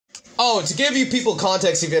Oh, to give you people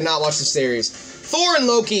context if you have not watched the series, Thor and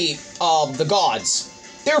Loki, the gods,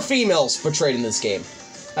 they're females portrayed in this game.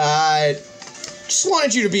 Just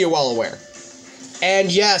wanted you to be well aware.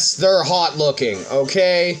 And yes, they're hot looking,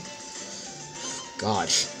 okay? God.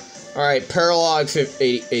 Alright, Paralogue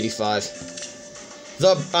 85.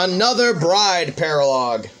 Another Bride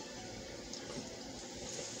Paralogue.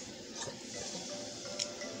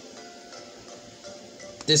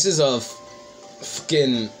 This is a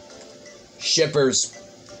fucking shipper's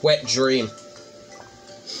wet dream.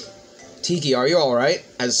 Tiki, are you alright?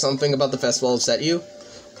 Has something about the festival upset you?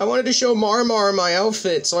 I wanted to show Marmar my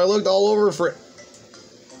outfit, so I looked all over for it.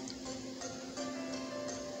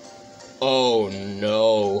 Oh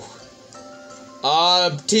no.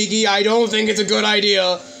 Tiki, I don't think it's a good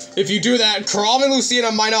idea. If you do that, Krom and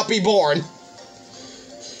Lucina might not be born.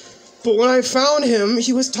 But when I found him,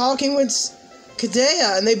 he was talking with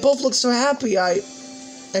Kadea, and they both looked so happy. I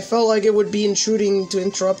felt like it would be intruding to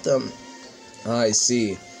interrupt them. I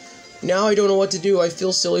see. Now I don't know what to do. I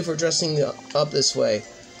feel silly for dressing up this way.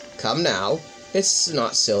 Come now. It's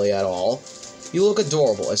not silly at all. You look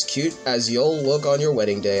adorable, as cute as you'll look on your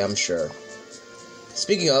wedding day, I'm sure.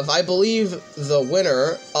 Speaking of, I believe the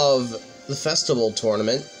winner of the festival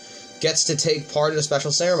tournament gets to take part in a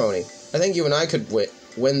special ceremony. I think you and I could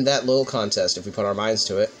win that little contest if we put our minds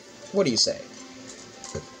to it. What do you say?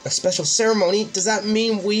 A special ceremony? Does that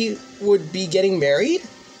mean we would be getting married?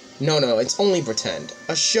 No, it's only pretend.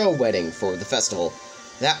 A show wedding for the festival.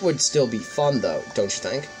 That would still be fun, though, don't you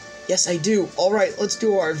think? Yes, I do. Alright, let's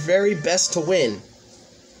do our very best to win.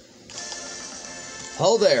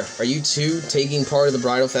 Hello there. Are you two taking part of the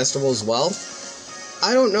bridal festival as well?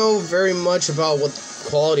 I don't know very much about what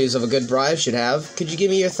qualities of a good bride should have. Could you give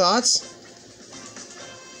me your thoughts?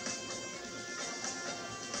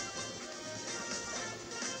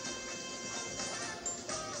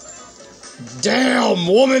 Damn,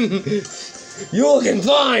 woman! You're looking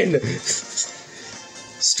fine!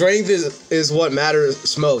 Strength is what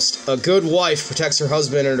matters most. A good wife protects her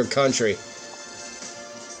husband and her country.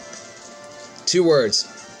 2 words.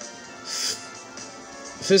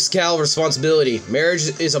 Fiscal responsibility.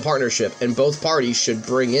 Marriage is a partnership, and both parties should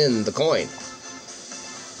bring in the coin.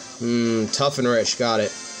 Tough and rich, got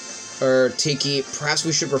it. Tiki, perhaps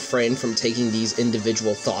we should refrain from taking these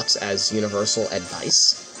individual thoughts as universal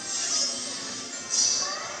advice?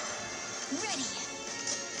 Ready.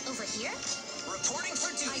 Over here? Reporting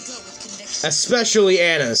for duty. I go with conviction. Especially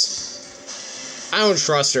Anna's. I don't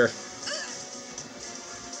trust her.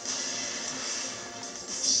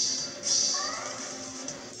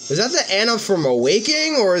 Is that the Anna from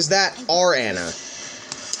Awakening, or is that our Anna?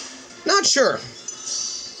 Not sure.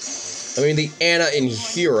 I mean, the Anna in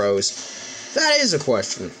Heroes. That is a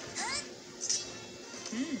question.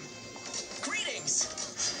 Greetings.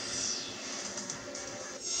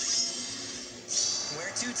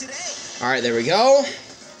 Where to today? Alright, there we go.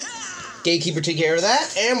 Gatekeeper took care of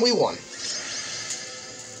that, and we won.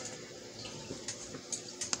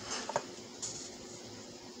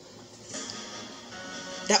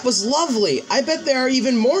 That was lovely. I bet there are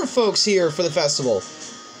even more folks here for the festival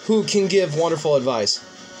who can give wonderful advice.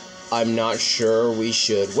 I'm not sure we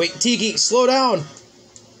should. Wait, Tiki, slow down.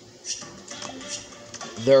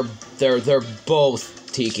 They're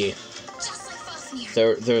both Tiki. Just like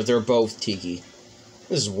Fafnir. They're both Tiki.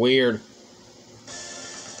 This is weird.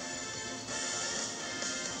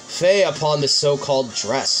 Fey upon this so-called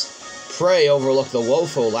dress. Pray overlook the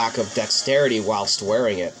woeful lack of dexterity whilst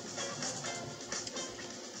wearing it.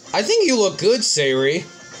 I think you look good, Sayuri.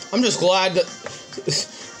 I'm just glad that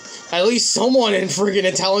at least someone in friggin'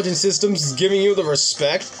 intelligence systems is giving you the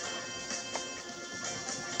respect.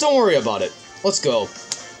 Don't worry about it. Let's go.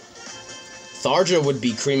 Tharja would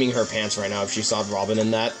be creaming her pants right now if she saw Robin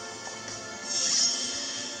in that.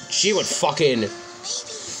 She would fucking...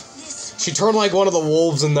 She turned like one of the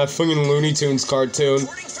wolves in that fucking Looney Tunes cartoon,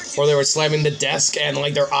 where they were slamming the desk and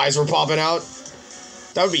like their eyes were popping out.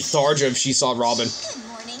 That would be Tharja if she saw Robin.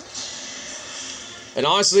 And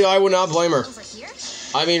honestly, I would not blame her.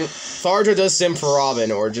 I mean, Tharja does sim for Robin,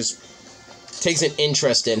 or just takes an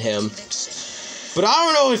interest in him. But I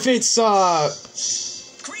don't know if it's,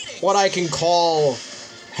 what I can call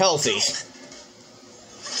healthy.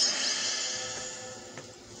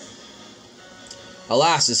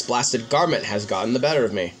 Alas, this blasted garment has gotten the better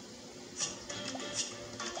of me.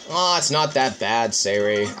 Oh, it's not that bad,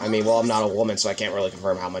 Sayuri. I mean, well, I'm not a woman, so I can't really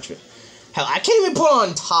confirm how much... Hell, I can't even put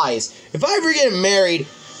on ties. If I ever get married,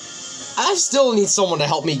 I still need someone to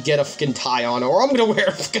help me get a fucking tie on, or I'm gonna wear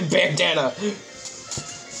a fucking bandana.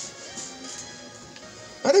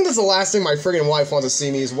 I think that's the last thing my friggin' wife wants to see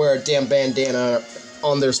me is wear a damn bandana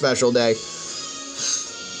on their special day.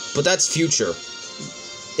 But that's future.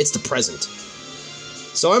 It's the present.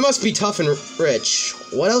 So I must be tough and rich.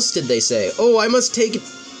 What else did they say? Oh, I must take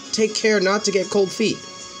care not to get cold feet.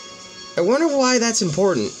 I wonder why that's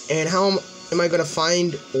important, and how am I going to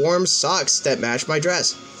find warm socks that match my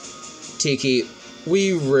dress? Tiki,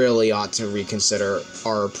 we really ought to reconsider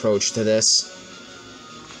our approach to this.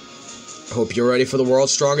 I hope you're ready for the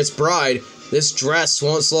world's strongest bride. This dress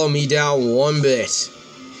won't slow me down one bit.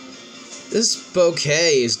 This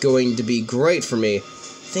bouquet is going to be great for me.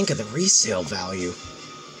 Think of the resale value.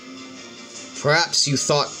 Perhaps you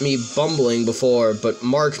thought me bumbling before, but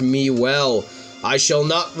mark me well. I shall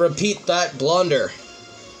not repeat that blunder.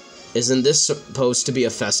 Isn't this supposed to be a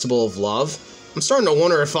festival of love? I'm starting to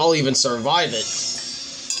wonder if I'll even survive it.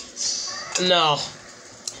 No.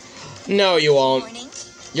 No, you won't.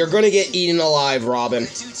 You're gonna get eaten alive, Robin.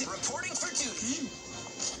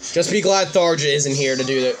 Just be glad Tharja isn't here to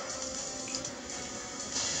do that.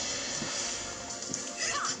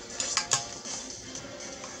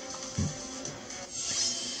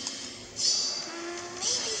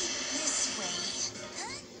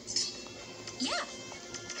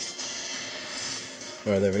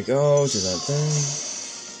 Alright, there we go. Do that thing.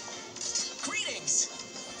 Greetings.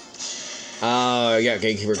 Yeah,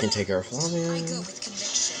 Gatekeeper can take care of Robin. I go with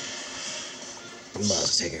conviction.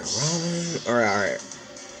 Let's take care of Robin. Alright.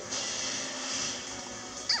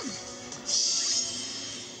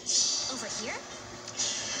 Over here?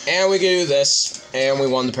 And we can do this. And we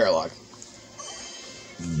won the Paralogue.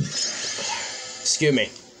 Excuse me.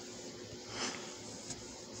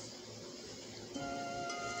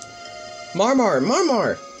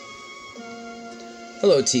 Marmar!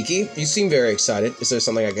 Hello, Tiki. You seem very excited. Is there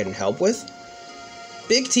something I can help with?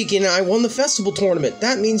 Big Tiki and I won the festival tournament.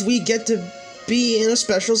 That means we get to be in a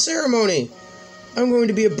special ceremony. I'm going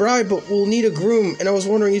to be a bride, but we'll need a groom, and I was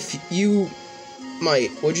wondering if you might.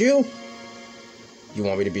 Would you? You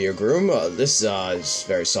want me to be a groom? This is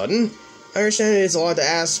very sudden. I understand it's a lot to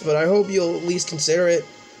ask, but I hope you'll at least consider it.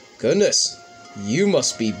 Goodness. You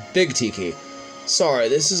must be Big Tiki. Sorry,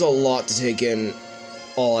 this is a lot to take in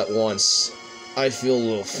all at once. I feel a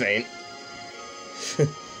little faint.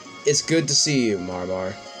 It's good to see you,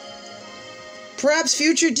 Marmar. Perhaps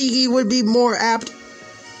future Tiki would be more apt.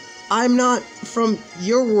 I'm not from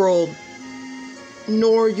your world,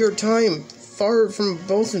 nor your time. Far from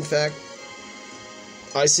both, in fact.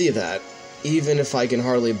 I see that. Even if I can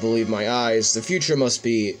hardly believe my eyes, the future must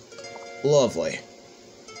be lovely.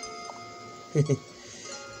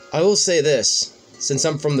 I will say this. Since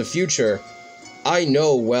I'm from the future, I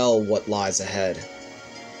know well what lies ahead.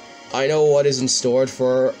 I know what is in store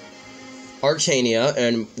for Arcania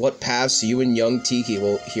and what paths you and young Tiki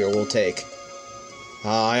will take.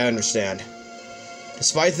 I understand.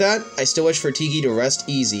 Despite that, I still wish for Tiki to rest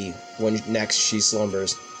easy when next she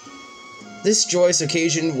slumbers. This joyous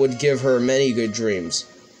occasion would give her many good dreams.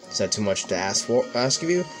 Is that too much to ask of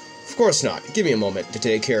you? Of course not. Give me a moment to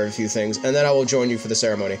take care of a few things, and then I will join you for the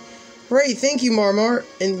ceremony. Great, thank you, Marmar.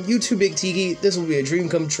 And you too, Big Tiki. This will be a dream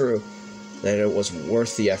come true. Then it was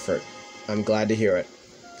worth the effort. I'm glad to hear it.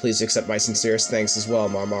 Please accept my sincerest thanks as well,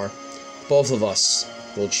 Marmar. Both of us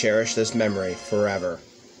will cherish this memory forever.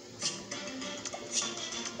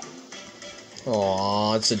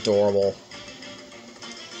 Aww, it's adorable.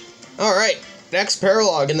 Alright, next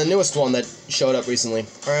Paralogue, and the newest one that showed up recently.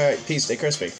 Alright, peace, stay crispy.